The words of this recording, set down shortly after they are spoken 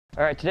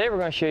Alright, today we're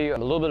going to show you a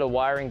little bit of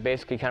wiring,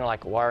 basically kind of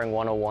like wiring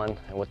 101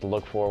 and what to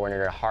look for when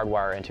you're going to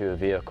hardwire into a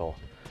vehicle.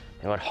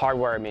 And what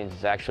hardwire means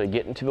is actually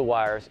getting to the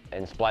wires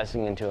and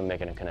splicing into them and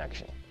making a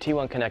connection.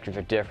 T1 connectors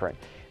are different.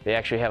 They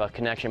actually have a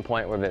connection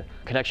point where the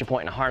connection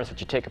point in a harness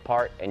that you take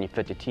apart and you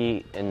fit the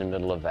T in the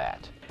middle of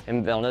that.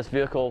 And on this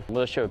vehicle,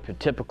 we'll show a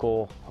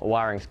typical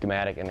wiring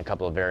schematic and a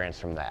couple of variants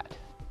from that.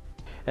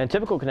 And a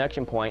typical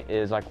connection point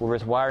is like where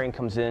this wiring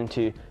comes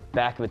into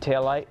back of a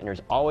taillight, and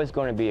there's always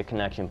going to be a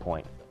connection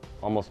point.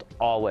 Almost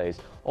always.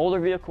 Older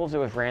vehicles it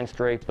was ran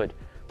straight, but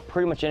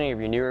pretty much any of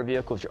your newer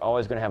vehicles you're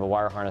always going to have a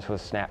wire harness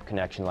with a snap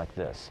connection like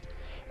this.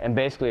 And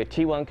basically a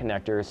T1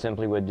 connector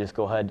simply would just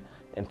go ahead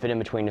and fit in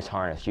between this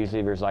harness.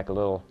 Usually there's like a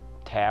little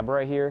tab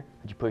right here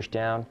that you push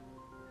down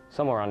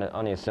somewhere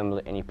on the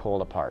assembly and you pull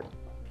it apart.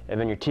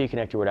 And then your T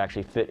connector would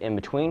actually fit in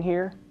between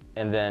here,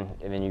 and then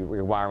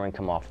your wiring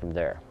come off from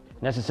there.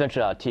 And that's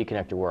essentially how a T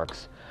connector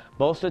works.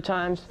 Most of the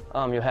times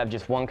you'll have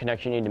just one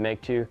connection you need to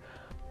make to,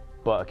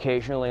 but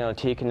occasionally on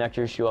T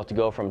connectors you'll have to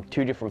go from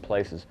two different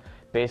places.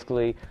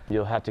 Basically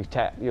you'll have to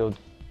tap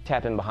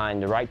in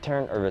behind the right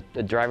turn or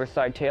the driver's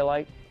side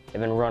taillight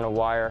and then run a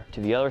wire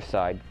to the other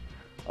side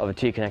of a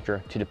T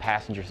connector to the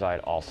passenger side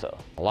also.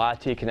 A lot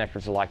of T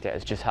connectors are like that.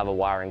 It's just how the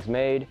wiring's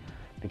made,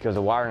 because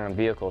the wiring on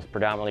vehicles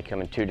predominantly come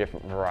in two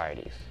different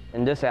varieties.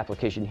 In this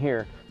application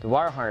here, the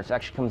wire harness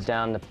actually comes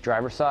down the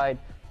driver's side,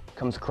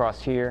 comes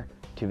across here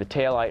to the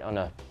taillight on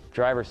the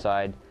driver's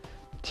side,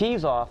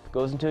 tees off,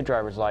 goes into a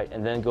driver's light,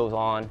 and then goes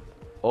on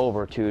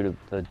over to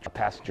the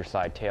passenger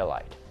side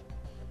taillight.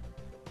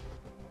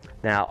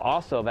 Now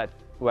also that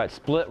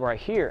split right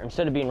here,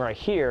 instead of being right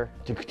here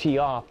to tee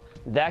off,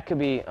 that could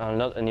be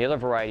in the other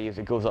varieties,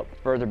 it goes up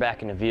further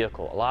back in the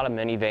vehicle. A lot of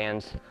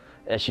minivans,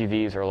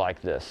 SUVs are like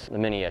this, the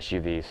mini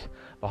SUVs.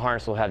 The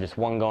harness will have just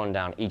one going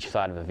down each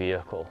side of the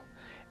vehicle.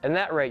 And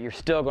that rate, you're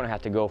still going to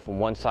have to go from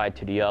one side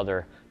to the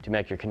other to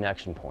make your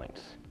connection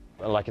points.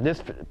 Like in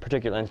this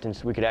particular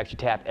instance, we could actually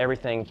tap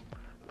everything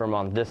from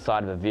on this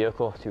side of the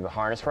vehicle to the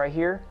harness right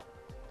here.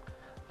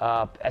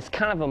 It's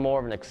kind of more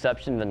of an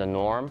exception than the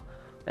norm.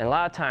 And a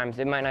lot of times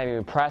it might not even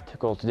be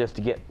practical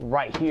to get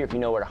right here if you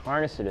know where the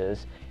harness it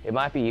is. It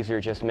might be easier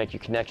just to make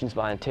your connections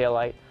behind the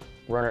taillight,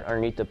 run it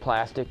underneath the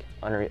plastic,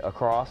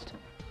 across,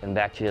 and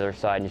back to the other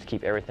side, and just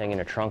keep everything in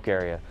the trunk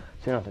area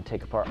so you don't have to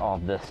take apart all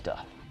this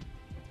stuff.